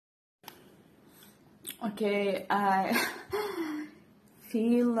Okay, I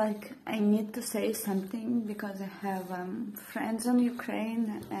feel like I need to say something because I have friends in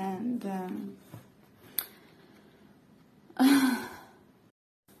Ukraine, and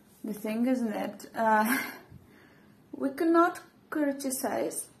the thing is that we cannot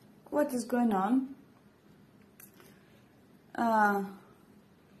criticize what is going on.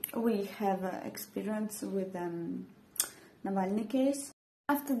 We have experience with Navalny case.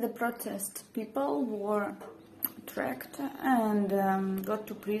 After the protest, people were tracked and got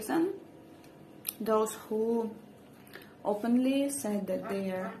to prison. Those who openly said that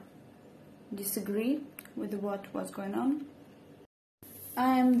they disagree with what was going on.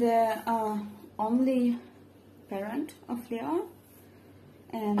 I am the only parent of Leo,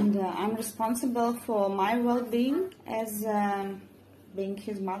 and I'm responsible for my well-being as being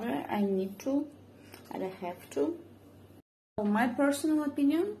his mother. I need to, and I have to. My personal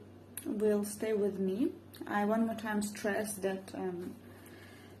opinion will stay with me. I one more time stress that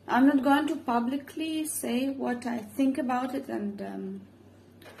I'm not going to publicly say what I think about it and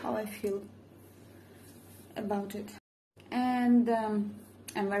how I feel about it. And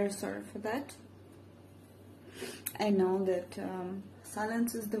I'm very sorry for that. I know that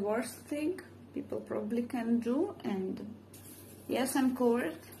silence is the worst thing people probably can do, and yes, I'm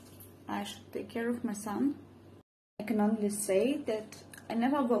coward. I should take care of my son. I can only say that I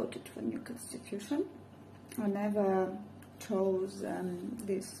never voted for new constitution. I never chose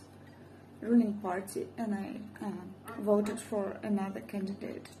this ruling party, and I voted for another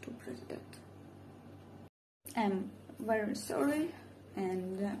candidate to president. I'm very sorry,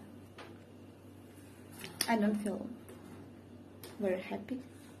 and I don't feel very happy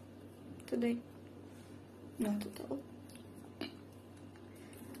today. Not at all.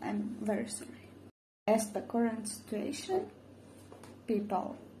 I'm very sorry. As the current situation,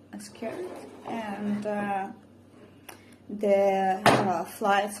 people are scared, and the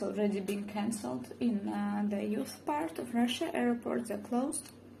flights already been cancelled in the youth part of Russia. Airports are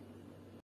closed.